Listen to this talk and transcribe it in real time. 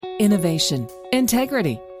innovation,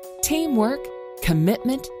 integrity, teamwork,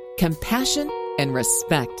 commitment, compassion, and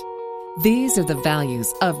respect. These are the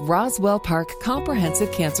values of Roswell Park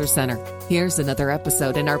Comprehensive Cancer Center. Here's another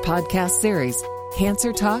episode in our podcast series,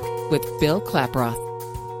 Cancer Talk with Bill Klaproth.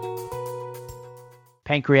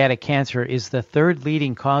 Pancreatic cancer is the third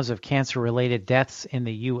leading cause of cancer-related deaths in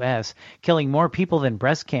the U.S., killing more people than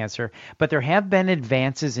breast cancer, but there have been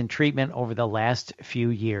advances in treatment over the last few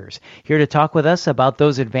years. Here to talk with us about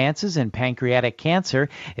those advances in pancreatic cancer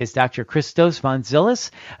is Dr. Christos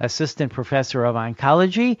Vanzilis, Assistant Professor of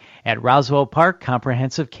Oncology at Roswell Park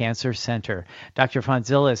Comprehensive Cancer Center. Dr.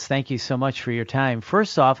 Vanzilis, thank you so much for your time.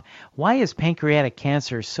 First off, why is pancreatic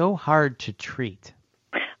cancer so hard to treat?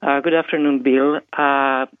 Good afternoon, Bill.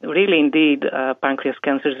 Really, indeed, pancreas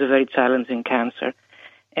cancer is a very challenging cancer.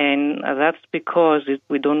 And that's because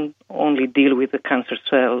we don't only deal with the cancer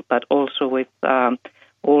cell, but also with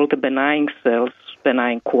all the benign cells,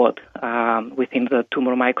 benign quad, within the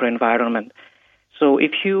tumor microenvironment. So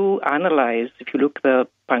if you look at the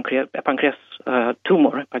pancreas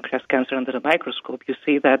tumor, pancreas cancer under the microscope, you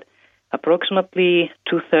see that approximately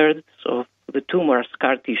 2/3 of the tumor are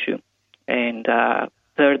scar tissue, and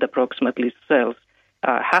third approximately cells.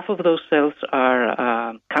 Half of those cells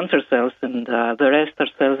are cancer cells, and the rest are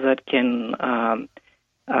cells that can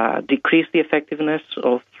decrease the effectiveness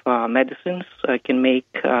of medicines, can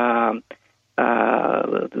make the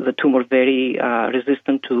tumor very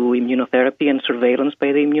resistant to immunotherapy and surveillance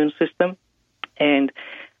by the immune system. And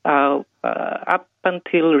up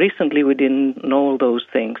until recently, we didn't know all those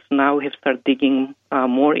things. Now we have started digging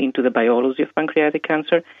more into the biology of pancreatic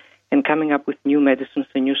cancer and coming up with new medicines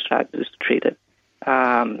and new strategies to treat it.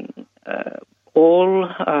 All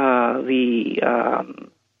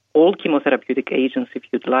chemotherapeutic agents, if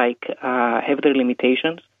you'd like, have their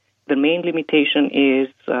limitations. The main limitation is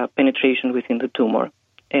penetration within the tumor.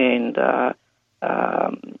 And as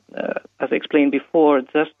I explained before,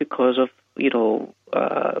 just because of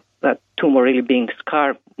that tumor really being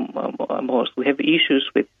scarred most, we have issues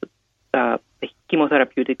with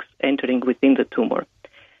chemotherapeutics entering within the tumor.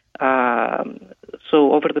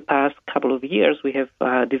 So over the past couple of years, we have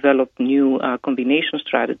developed new combination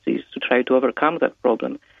strategies to try to overcome that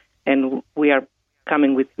problem. And we are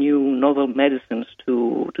coming with new novel medicines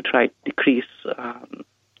to try to decrease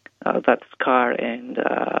that scar and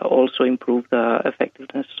also improve the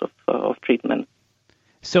effectiveness of treatment.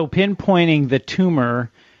 So pinpointing the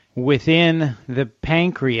tumor within the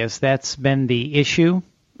pancreas, that's been the issue?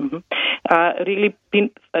 Mm-hmm. Really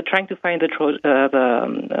trying to find the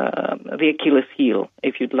Achilles heel,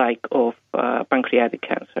 if you'd like, of pancreatic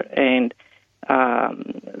cancer. And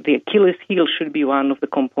the Achilles heel should be one of the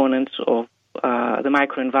components of the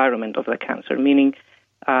microenvironment of the cancer, meaning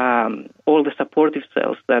all the supportive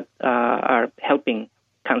cells that are helping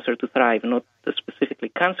cancer to thrive, not specifically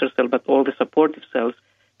cancer cell, but all the supportive cells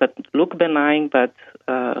that look benign, but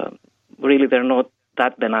really they're not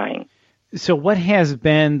that benign. So what has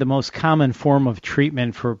been the most common form of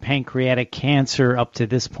treatment for pancreatic cancer up to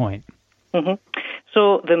this point? Mm-hmm.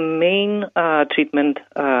 So the main treatment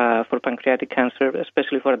for pancreatic cancer,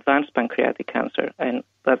 especially for advanced pancreatic cancer, and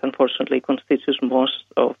that unfortunately constitutes most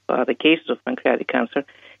of the cases of pancreatic cancer,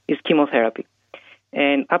 is chemotherapy.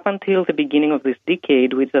 And up until the beginning of this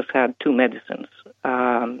decade, we just had two medicines.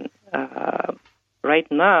 Right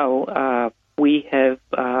now, we have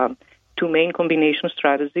two main combination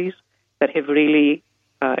strategies that have really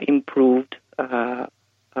improved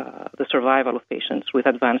the survival of patients with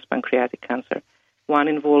advanced pancreatic cancer. One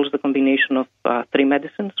involves the combination of three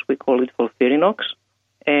medicines. We call it FOLFIRINOX.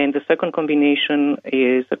 And the second combination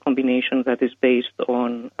is a combination that is based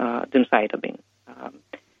on gemcitabine.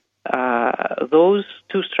 Those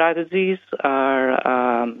two strategies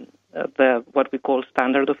are what we call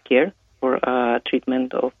standard of care for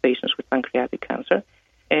treatment of patients with pancreatic cancer.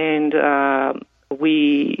 And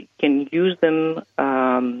we can use them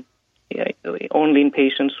only in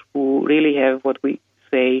patients who really have what we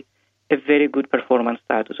say a very good performance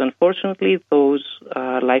status. Unfortunately, those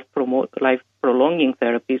life-prolonging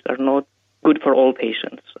therapies are not good for all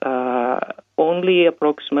patients. Only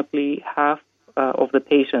approximately half of the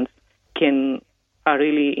patients are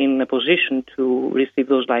really in a position to receive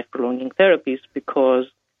those life-prolonging therapies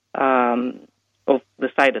because of the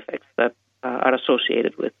side effects that are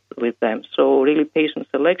associated with them. So really patient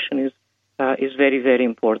selection is very, very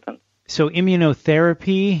important. So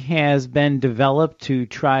immunotherapy has been developed to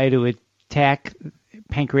try to attack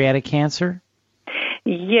pancreatic cancer?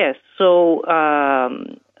 Yes. So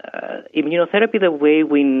immunotherapy, the way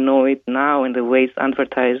we know it now and the way it's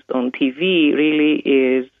advertised on TV, really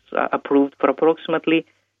is approved for approximately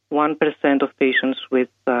 1% of patients with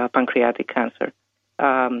pancreatic cancer.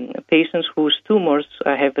 Patients whose tumors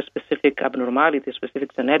have a specific abnormality, a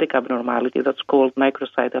specific genetic abnormality that's called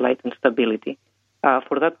microsatellite instability.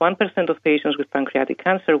 For that 1% of patients with pancreatic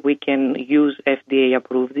cancer, we can use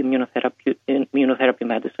FDA-approved immunotherapy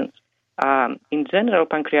medicines. In general,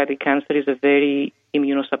 pancreatic cancer is a very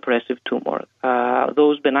immunosuppressive tumor.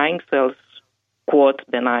 Those benign cells, quote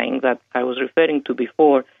benign, that I was referring to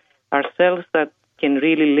before, are cells that can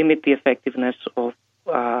really limit the effectiveness of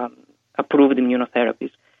approved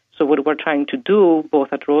immunotherapies. So what we're trying to do,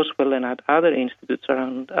 both at Roswell and at other institutes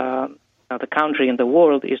around the country and the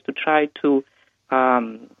world, is to try to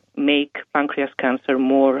make pancreas cancer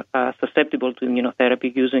more susceptible to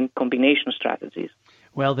immunotherapy using combination strategies.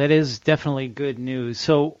 Well, that is definitely good news.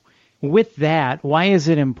 So with that, why is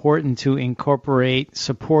it important to incorporate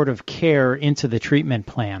supportive care into the treatment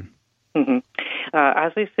plan? Mm-hmm.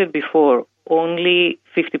 As I said before, only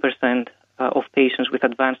 50% of patients with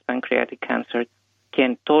advanced pancreatic cancer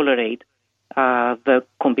can tolerate the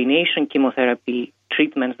combination chemotherapy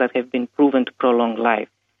treatments that have been proven to prolong life.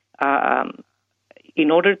 In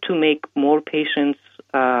order to make more patients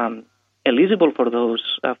eligible for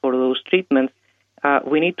those treatments,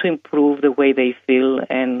 we need to improve the way they feel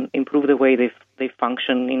and improve the way they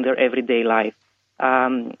function in their everyday life.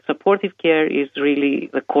 Supportive care is really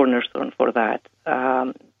the cornerstone for that.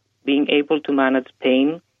 Being able to manage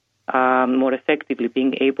pain more effectively,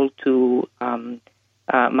 being able to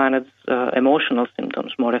manage emotional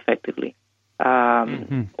symptoms more effectively.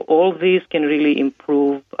 All these can really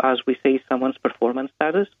improve, as we say, someone's performance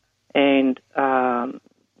status. And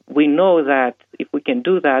we know that if we can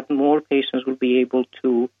do that, more patients will be able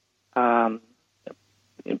to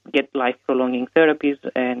get life-prolonging therapies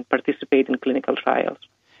and participate in clinical trials.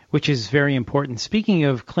 Which is very important. Speaking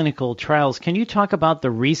of clinical trials, can you talk about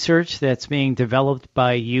the research that's being developed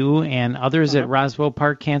by you and others at Roswell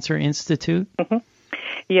Park Cancer Institute?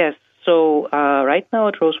 Yes. So right now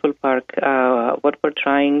at Roswell Park, what we're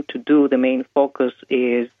trying to do, the main focus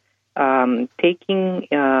is taking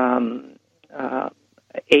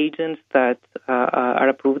agents that are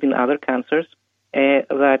approved in other cancers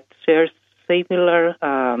that share similar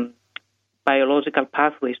biological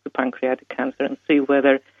pathways to pancreatic cancer and see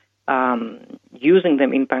whether using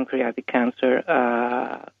them in pancreatic cancer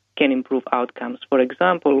can improve outcomes. For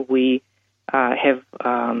example, we have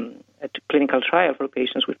a clinical trial for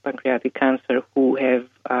patients with pancreatic cancer who have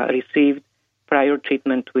received prior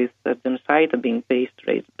treatment with gemcitabine-based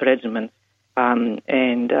regimens.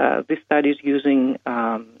 And this study is using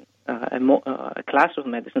a class of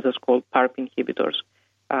medicines that's called PARP inhibitors.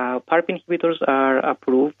 PARP inhibitors are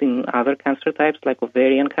approved in other cancer types like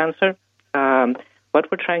ovarian cancer. What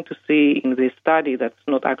we're trying to see in this study, that's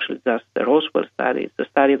not actually just the Roswell study, it's a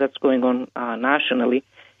study that's going on nationally,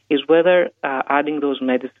 is whether adding those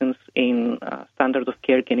medicines in standard of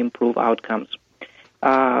care can improve outcomes.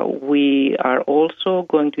 We are also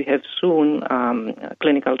going to have soon a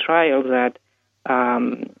clinical trial that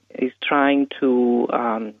is trying to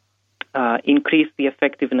increase the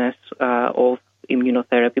effectiveness of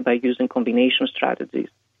immunotherapy by using combination strategies.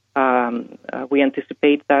 We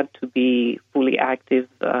anticipate that to be fully active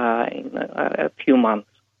in a few months.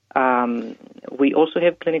 We also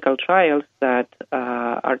have clinical trials that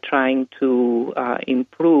are trying to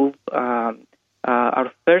improve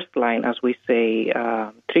our first line, as we say,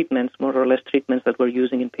 treatments, more or less treatments that we're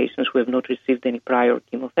using in patients who have not received any prior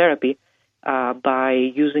chemotherapy, by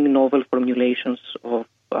using novel formulations of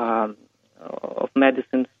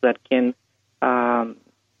medicines that can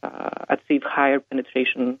achieve higher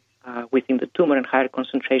penetration within the tumor and higher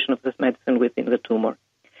concentration of this medicine within the tumor.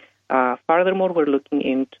 Furthermore, we're looking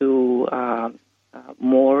into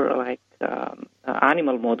more like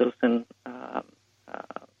animal models and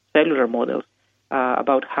cellular models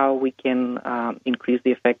about how we can increase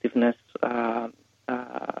the effectiveness of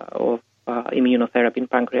immunotherapy in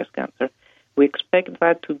pancreas cancer. We expect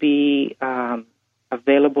that to be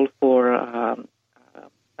available for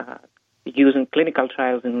use in clinical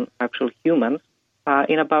trials in actual humans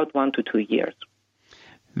in about 1 to 2 years.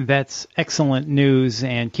 That's excellent news,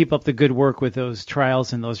 and keep up the good work with those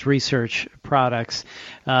trials and those research products.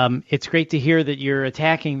 It's great to hear that you're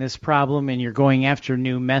attacking this problem and you're going after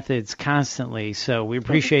new methods constantly, so we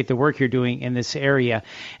appreciate the work you're doing in this area.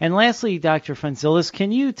 And lastly, Dr. Fontzilis,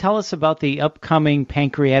 can you tell us about the upcoming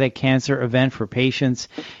pancreatic cancer event for patients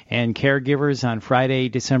and caregivers on Friday,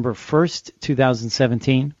 December 1st,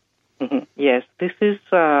 2017? Yes, this is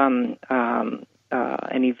an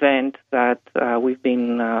event that we've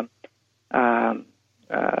been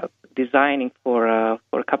designing for a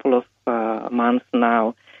couple of months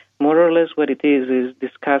now. More or less what it is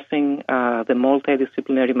discussing the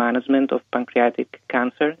multidisciplinary management of pancreatic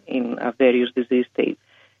cancer in various disease states.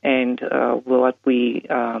 And what we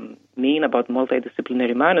mean about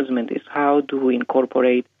multidisciplinary management is how do we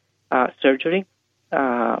incorporate surgery,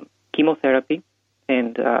 chemotherapy,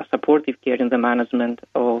 and supportive care in the management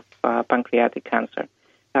of pancreatic cancer.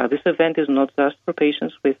 This event is not just for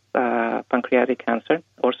patients with pancreatic cancer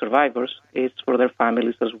or survivors, it's for their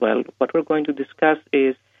families as well. What we're going to discuss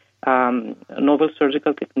is novel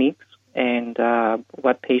surgical techniques and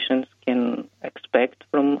what patients can expect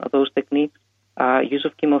from those techniques, use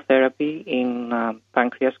of chemotherapy in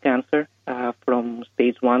pancreas cancer from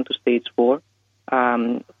stage 1 to stage 4,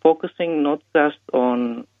 focusing not just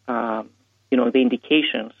on the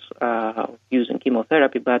indications of using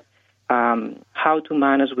chemotherapy, but how to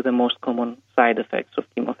manage with the most common side effects of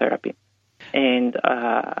chemotherapy. And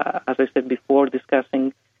as I said before,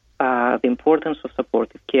 discussing the importance of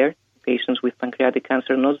supportive care, patients with pancreatic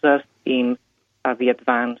cancer, not just in the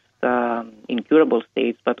advanced, incurable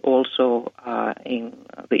stage, but also in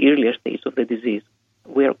the earlier stage of the disease.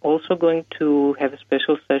 We are also going to have a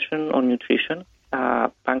special session on nutrition.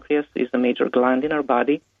 Pancreas is a major gland in our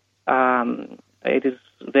body. It is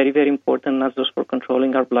very, very important, not just for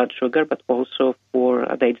controlling our blood sugar, but also for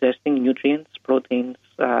digesting nutrients, proteins,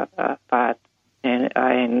 fat.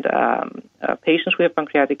 And patients who have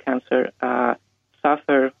pancreatic cancer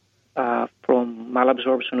suffer from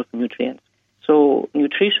malabsorption of nutrients. So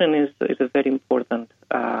nutrition is a very important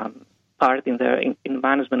part in the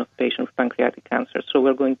management of patients with pancreatic cancer. So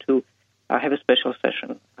we're going to have a special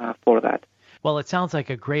session for that. Well, it sounds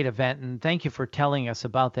like a great event, and thank you for telling us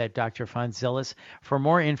about that, Dr. Fontzilis. For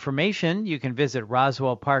more information, you can visit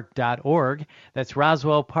roswellpark.org. That's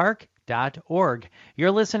roswellpark.org.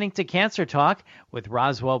 You're listening to Cancer Talk with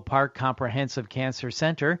Roswell Park Comprehensive Cancer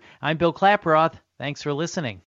Center. I'm Bill Klaproth. Thanks for listening.